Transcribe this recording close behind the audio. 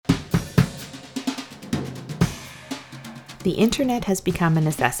The internet has become a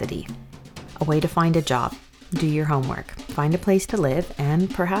necessity, a way to find a job, do your homework, find a place to live, and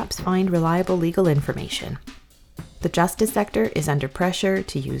perhaps find reliable legal information. The justice sector is under pressure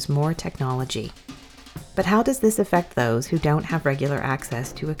to use more technology. But how does this affect those who don't have regular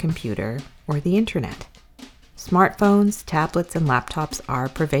access to a computer or the internet? Smartphones, tablets, and laptops are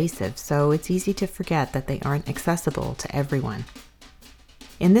pervasive, so it's easy to forget that they aren't accessible to everyone.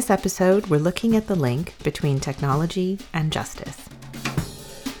 In this episode, we're looking at the link between technology and justice.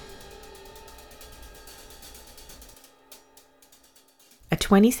 A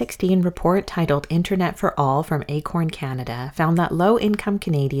 2016 report titled Internet for All from Acorn Canada found that low-income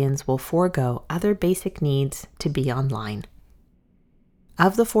Canadians will forego other basic needs to be online.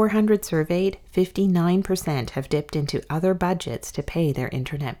 Of the 400 surveyed, 59% have dipped into other budgets to pay their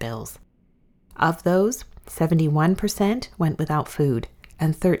internet bills. Of those, 71% went without food,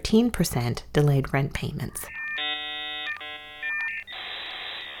 and 13% delayed rent payments.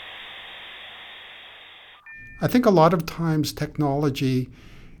 I think a lot of times technology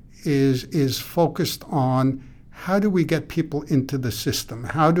is focused on how do we get people into the system?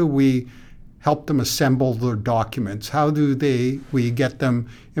 How do we help them assemble their documents? How do we get them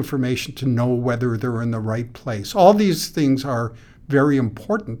information to know whether they're in the right place? All these things are very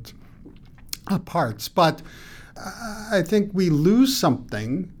important parts, but I think we lose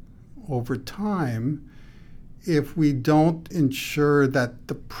something over time if we don't ensure that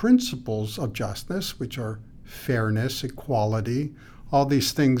the principles of justice, which are fairness, equality, all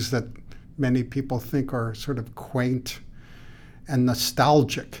these things that many people think are sort of quaint and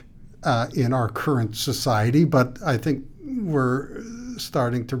nostalgic in our current society, but I think we're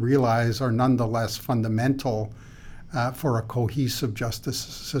starting to realize are nonetheless fundamental for a cohesive justice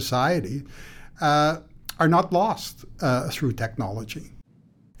society, are not lost through technology.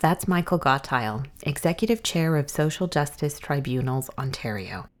 That's Michael Gottheil, Executive Chair of Social Justice Tribunals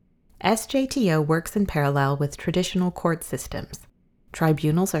Ontario. SJTO works in parallel with traditional court systems.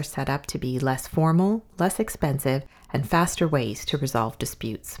 Tribunals are set up to be less formal, less expensive, and faster ways to resolve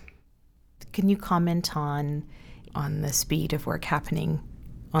disputes. Can you comment on the speed of work happening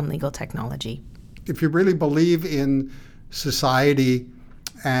on legal technology? If you really believe in society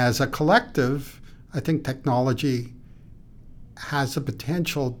as a collective, I think technology has the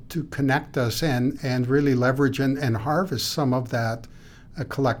potential to connect us and really leverage and harvest some of that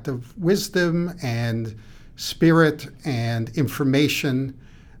collective wisdom and spirit and information,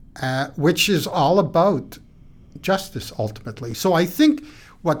 which is all about justice ultimately. So I think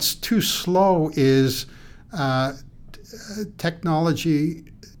what's too slow is technology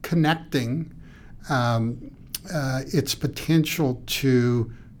connecting its potential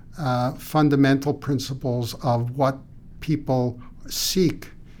to fundamental principles of what people seek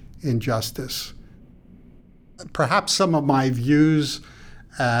in justice. Perhaps some of my views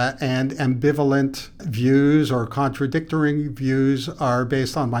and ambivalent views or contradictory views are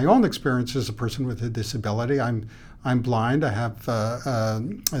based on my own experience as a person with a disability. I'm blind. I have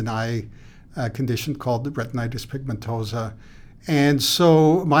an eye condition called retinitis pigmentosa. And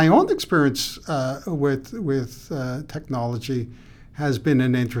so my own experience with technology has been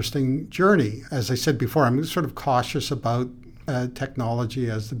an interesting journey. As I said before, I'm sort of cautious about technology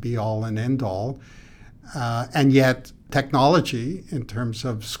as the be-all and end-all. And yet technology, in terms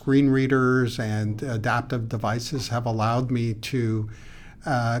of screen readers and adaptive devices, have allowed me to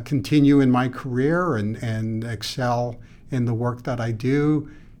continue in my career and excel in the work that I do.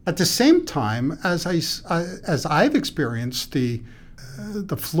 At the same time, as I've experienced the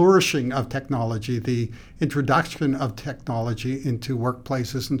flourishing of technology, the introduction of technology into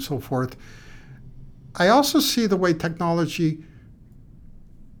workplaces and so forth, I also see the way technology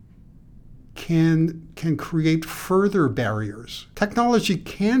can create further barriers. Technology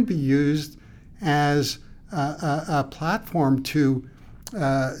can be used as a platform to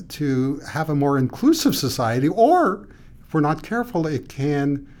have a more inclusive society, or if we're not careful, it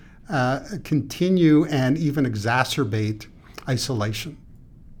can continue and even exacerbate isolation.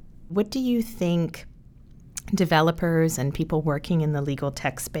 What do you think developers and people working in the legal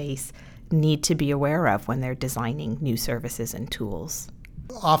tech space need to be aware of when they're designing new services and tools?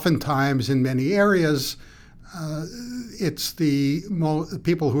 Oftentimes, in many areas, it's the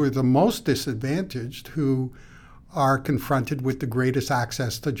people who are the most disadvantaged who are confronted with the greatest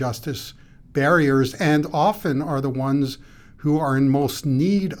access to justice barriers, and often are the ones who are in most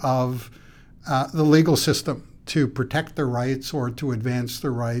need of the legal system to protect their rights or to advance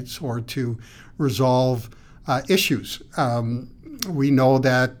their rights or to resolve issues. We know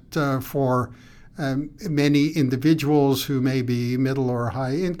that for many individuals who may be middle or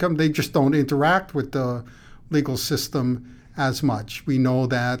high income, they just don't interact with the legal system as much. We know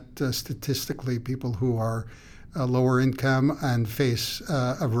that statistically people who are lower income and face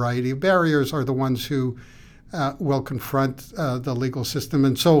a variety of barriers are the ones who will confront the legal system.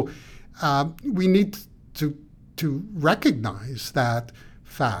 And so we need to recognize that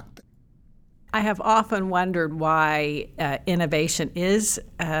fact. I have often wondered why innovation is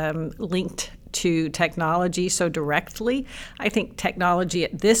linked to technology so directly. I think technology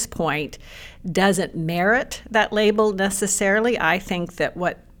at this point doesn't merit that label necessarily. I think that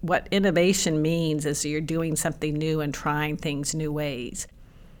what innovation means is you're doing something new and trying things new ways.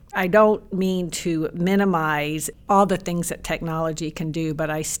 I don't mean to minimize all the things that technology can do, but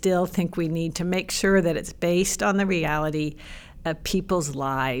I still think we need to make sure that it's based on the reality of people's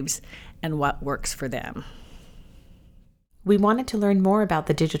lives and what works for them. We wanted to learn more about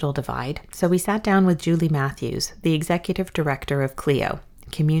the digital divide, so we sat down with Julie Mathews, the Executive Director of CLEO,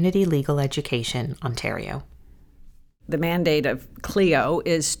 Community Legal Education Ontario. The mandate of CLEO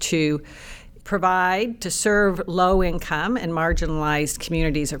is to provide to serve low-income and marginalized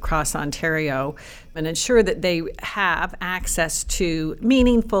communities across Ontario and ensure that they have access to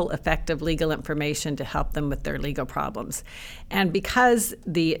meaningful, effective legal information to help them with their legal problems. And because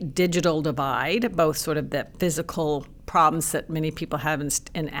the digital divide, both sort of the physical problems that many people have in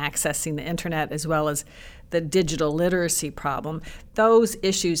accessing the internet as well as the digital literacy problem, those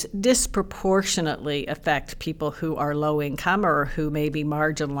issues disproportionately affect people who are low income or who may be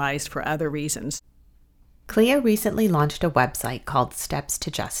marginalized for other reasons. CLEO recently launched a website called Steps to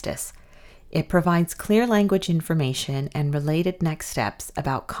Justice. It provides clear language information and related next steps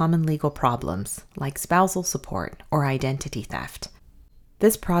about common legal problems like spousal support or identity theft.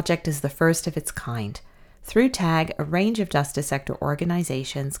 This project is the first of its kind. Through TAG, a range of justice sector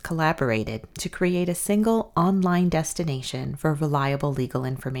organizations collaborated to create a single online destination for reliable legal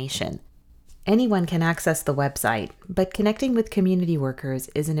information. Anyone can access the website, but connecting with community workers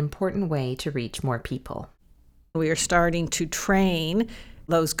is an important way to reach more people. We are starting to train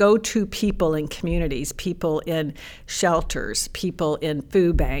those go-to people in communities, people in shelters, people in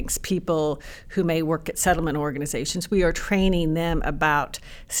food banks, people who may work at settlement organizations. We are training them about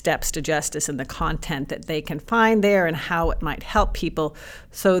Steps to Justice and the content that they can find there and how it might help people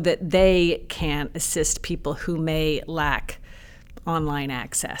so that they can assist people who may lack online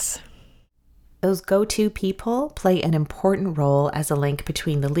access. Those go-to people play an important role as a link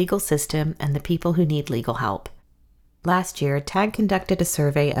between the legal system and the people who need legal help. Last year, TAG conducted a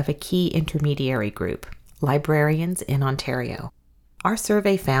survey of a key intermediary group, librarians in Ontario. Our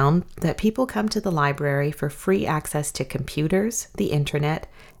survey found that people come to the library for free access to computers, the internet,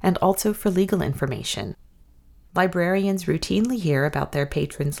 and also for legal information. Librarians routinely hear about their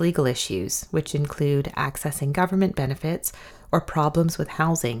patrons' legal issues, which include accessing government benefits or problems with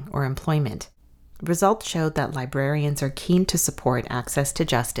housing or employment. Results showed that librarians are keen to support access to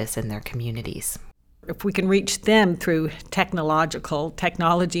justice in their communities. If we can reach them through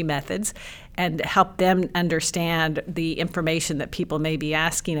technology methods and help them understand the information that people may be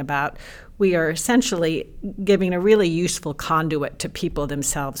asking about, we are essentially giving a really useful conduit to people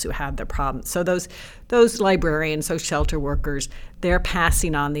themselves who have their problems. So those librarians, those shelter workers, they're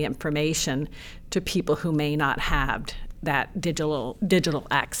passing on the information to people who may not have that digital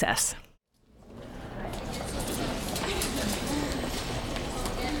access.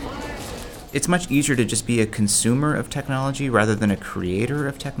 It's much easier to just be a consumer of technology rather than a creator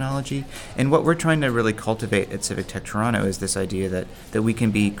of technology. And what we're trying to really cultivate at Civic Tech Toronto is this idea that we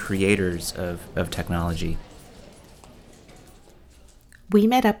can be creators of technology. We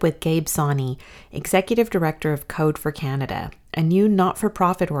met up with Gabe Sawhney, Executive Director of Code for Canada, a new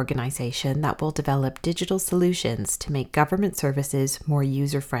not-for-profit organization that will develop digital solutions to make government services more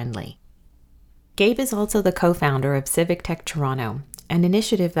user-friendly. Gabe is also the co-founder of Civic Tech Toronto, an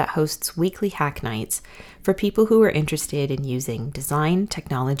initiative that hosts weekly hack nights for people who are interested in using design,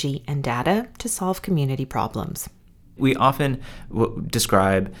 technology, and data to solve community problems. We often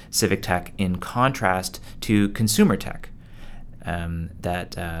describe civic tech in contrast to consumer tech.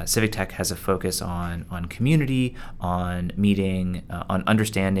 That civic tech has a focus on community, on meeting, on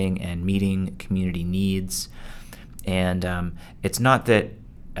understanding and meeting community needs, and it's not that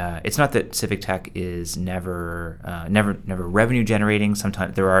civic tech is never revenue generating.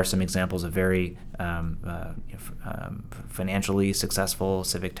 Sometimes there are some examples of very financially successful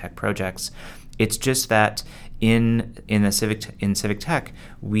civic tech projects. It's just that in civic tech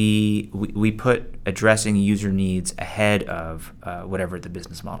we put addressing user needs ahead of whatever the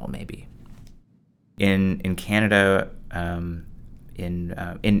business model may be. In Canada,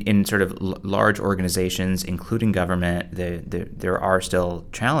 in sort of large organizations, including government, there are still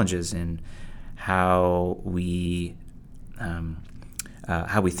challenges in how we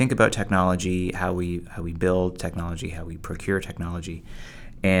think about technology, how we build technology, how we procure technology.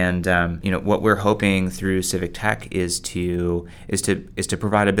 And what we're hoping through Civic Tech is to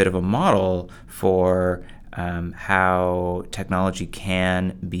provide a bit of a model for how technology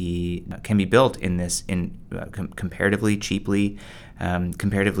can be built comparatively cheaply,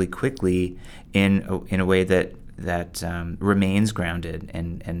 comparatively quickly, in a way that remains grounded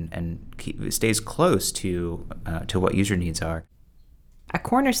and stays close to what user needs are. A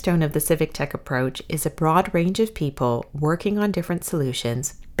cornerstone of the Civic Tech approach is a broad range of people working on different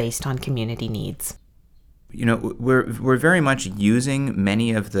solutions based on community needs. We're very much using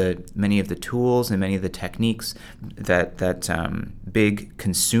many of the tools and many of the techniques that big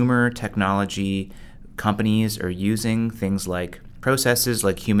consumer technology companies are using, things like processes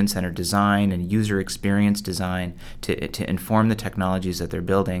like human-centered design and user experience design to inform the technologies that they're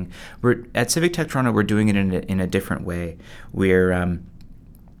building. At Civic Tech Toronto, we're doing it in a different way. We're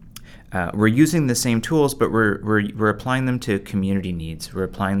using the same tools, but we're applying them to community needs. We're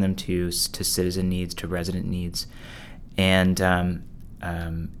applying them to citizen needs, to resident needs, and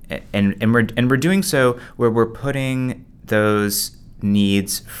we're doing so where we're putting those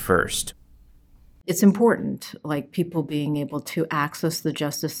needs first. It's important, like people being able to access the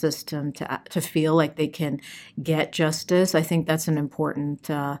justice system, to feel like they can get justice. I think that's an important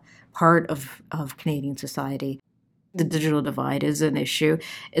part of Canadian society. The digital divide is an issue.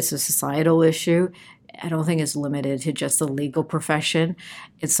 It's a societal issue. I don't think it's limited to just the legal profession.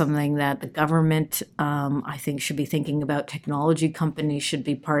 It's something that the government, I think, should be thinking about. Technology companies should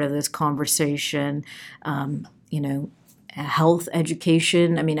be part of this conversation. Health,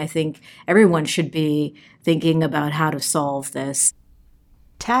 education. I think everyone should be thinking about how to solve this.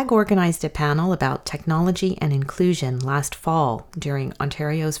 TAG organized a panel about technology and inclusion last fall during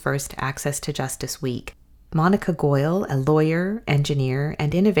Ontario's first Access to Justice Week. Monica Goyal, a lawyer, engineer,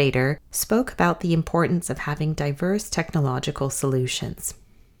 and innovator, spoke about the importance of having diverse technological solutions.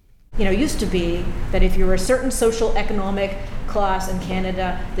 It used to be that if you were a certain social economic class in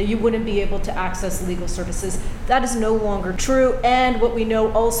Canada, that you wouldn't be able to access legal services. That is no longer true. And what we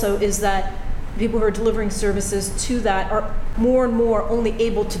know also is that people who are delivering services to that are more and more only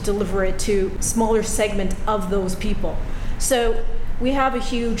able to deliver it to a smaller segment of those people. So we have a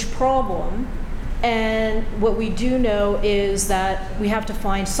huge problem. And what we do know is that we have to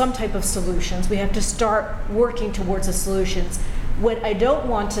find some type of solutions. We have to start working towards the solutions. What I don't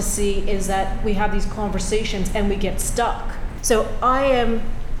want to see is that we have these conversations and we get stuck. So I am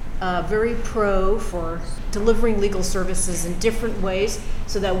very pro for delivering legal services in different ways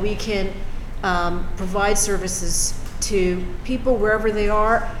so that we can provide services to people wherever they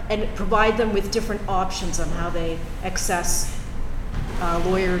are and provide them with different options on how they access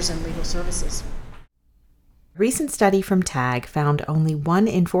lawyers and legal services. A recent study from TAG found only 1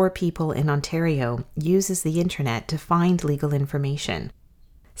 in 4 people in Ontario uses the internet to find legal information.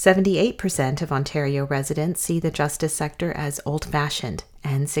 78% of Ontario residents see the justice sector as old-fashioned,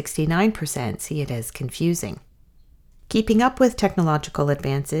 and 69% see it as confusing. Keeping up with technological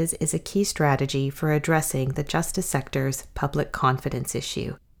advances is a key strategy for addressing the justice sector's public confidence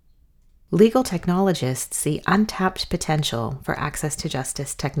issue. Legal technologists see untapped potential for access to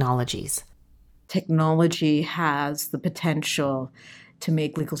justice technologies. Technology has the potential to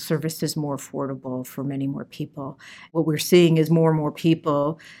make legal services more affordable for many more people. What we're seeing is more and more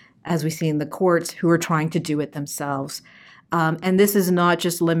people, as we see in the courts, who are trying to do it themselves. And this is not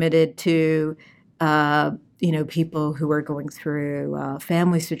just limited to people who are going through a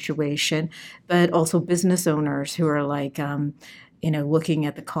family situation, but also business owners who are looking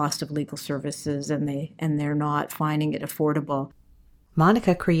at the cost of legal services and they're not finding it affordable.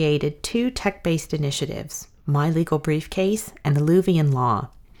 Monica created 2 tech-based initiatives, My Legal Briefcase and Alluvian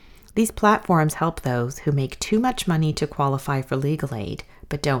Law. These platforms help those who make too much money to qualify for legal aid,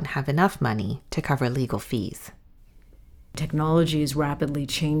 but don't have enough money to cover legal fees. Technology is rapidly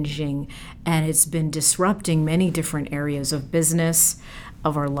changing, and it's been disrupting many different areas of business,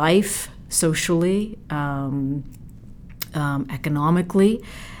 of our life, socially, economically.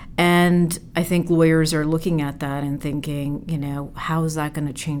 And I think lawyers are looking at that and thinking, how is that going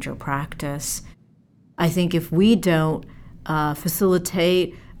to change our practice? I think if we don't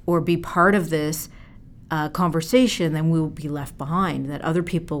facilitate or be part of this conversation, then we will be left behind, that other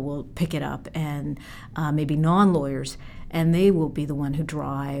people will pick it up, and maybe non-lawyers, and they will be the one who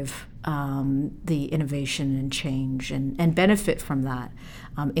drive the innovation and change and benefit from that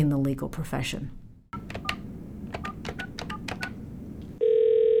in the legal profession.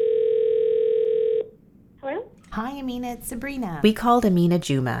 Hi, Amina, it's Sabrina. We called Amina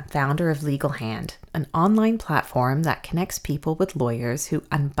Juma, founder of Legal Hand, an online platform that connects people with lawyers who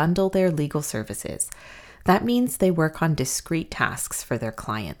unbundle their legal services. That means they work on discrete tasks for their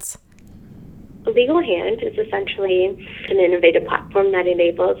clients. Legal Hand is essentially an innovative platform that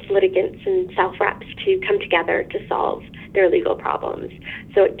enables litigants and self-reps to come together to solve their legal problems.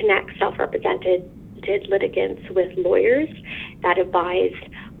 So it connects self-represented litigants with lawyers that advise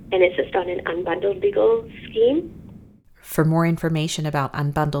and assist on an unbundled legal scheme. For more information about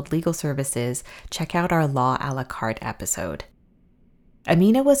unbundled legal services, check out our Law a la carte episode.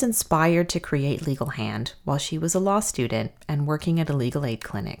 Amina was inspired to create Legal Hand while she was a law student and working at a legal aid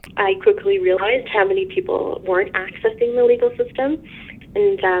clinic. I quickly realized how many people weren't accessing the legal system,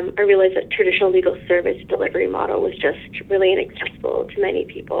 and I realized that traditional legal service delivery model was just really inaccessible to many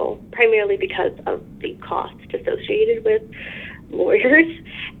people, primarily because of the cost associated with lawyers.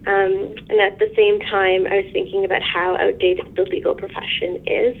 And at the same time, I was thinking about how outdated the legal profession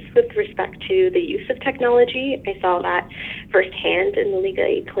is with respect to the use of technology. I saw that firsthand in the legal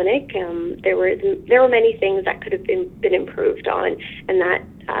aid clinic. There were many things that could have been improved on, and that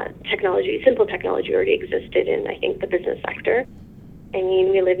simple technology already existed in, I think, the business sector. I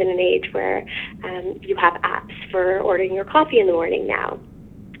mean, we live in an age where you have apps for ordering your coffee in the morning now.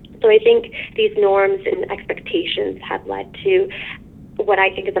 So I think these norms and expectations have led to what I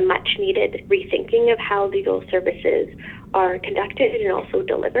think is a much-needed rethinking of how legal services are conducted and also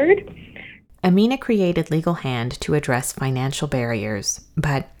delivered. Amina created Legal Hand to address financial barriers,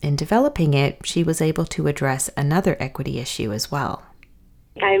 but in developing it, she was able to address another equity issue as well.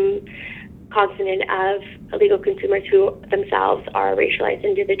 I'm cognizant of legal consumers who themselves are racialized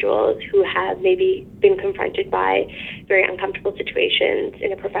individuals who have maybe been confronted by very uncomfortable situations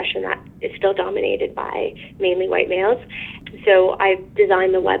in a profession that is still dominated by mainly white males. So I've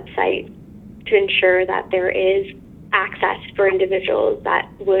designed the website to ensure that there is access for individuals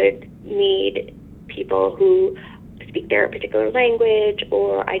that would need people who speak their particular language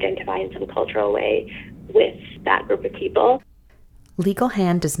or identify in some cultural way with that group of people. Legal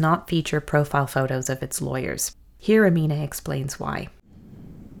Hand does not feature profile photos of its lawyers. Here, Amina explains why.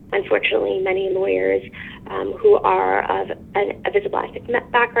 Unfortunately, many lawyers who are of a visible ethnic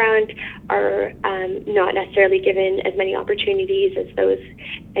background are not necessarily given as many opportunities as those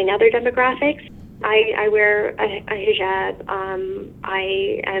in other demographics. I wear a hijab.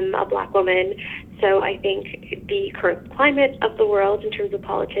 I am a Black woman. So I think the current climate of the world in terms of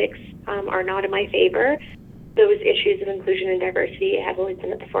politics are not in my favor. Those issues of inclusion and diversity have always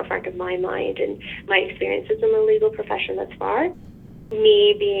been at the forefront of my mind and my experiences in the legal profession thus far.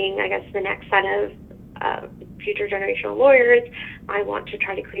 Me being, I guess, the next set of future generational lawyers, I want to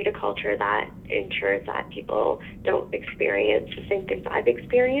try to create a culture that ensures that people don't experience the same things I've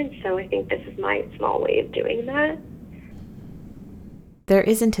experienced. So I think this is my small way of doing that. There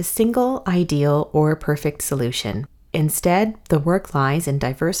isn't a single, ideal, or perfect solution. Instead, the work lies in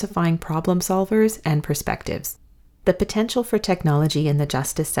diversifying problem solvers and perspectives. The potential for technology in the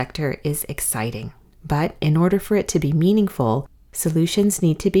justice sector is exciting, but in order for it to be meaningful, solutions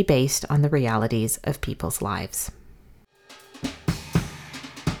need to be based on the realities of people's lives.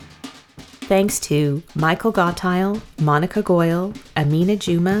 Thanks to Michael Gottheil, Monica Goyal, Amina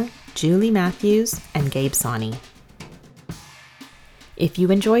Juma, Julie Mathews, and Gabe Sawhney. If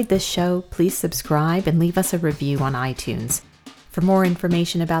you enjoyed this show, please subscribe and leave us a review on iTunes. For more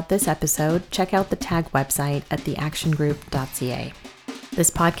information about this episode, check out the TAG website at theactiongroup.ca.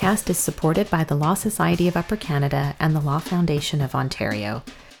 This podcast is supported by the Law Society of Upper Canada and the Law Foundation of Ontario.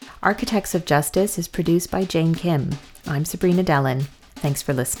 Architects of Justice is produced by Jane Kim. I'm Sabrina Dellin. Thanks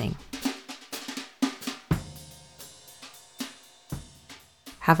for listening.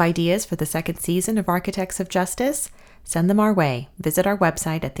 Have ideas for the second season of Architects of Justice? Send them our way. Visit our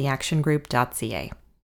website at theactiongroup.ca.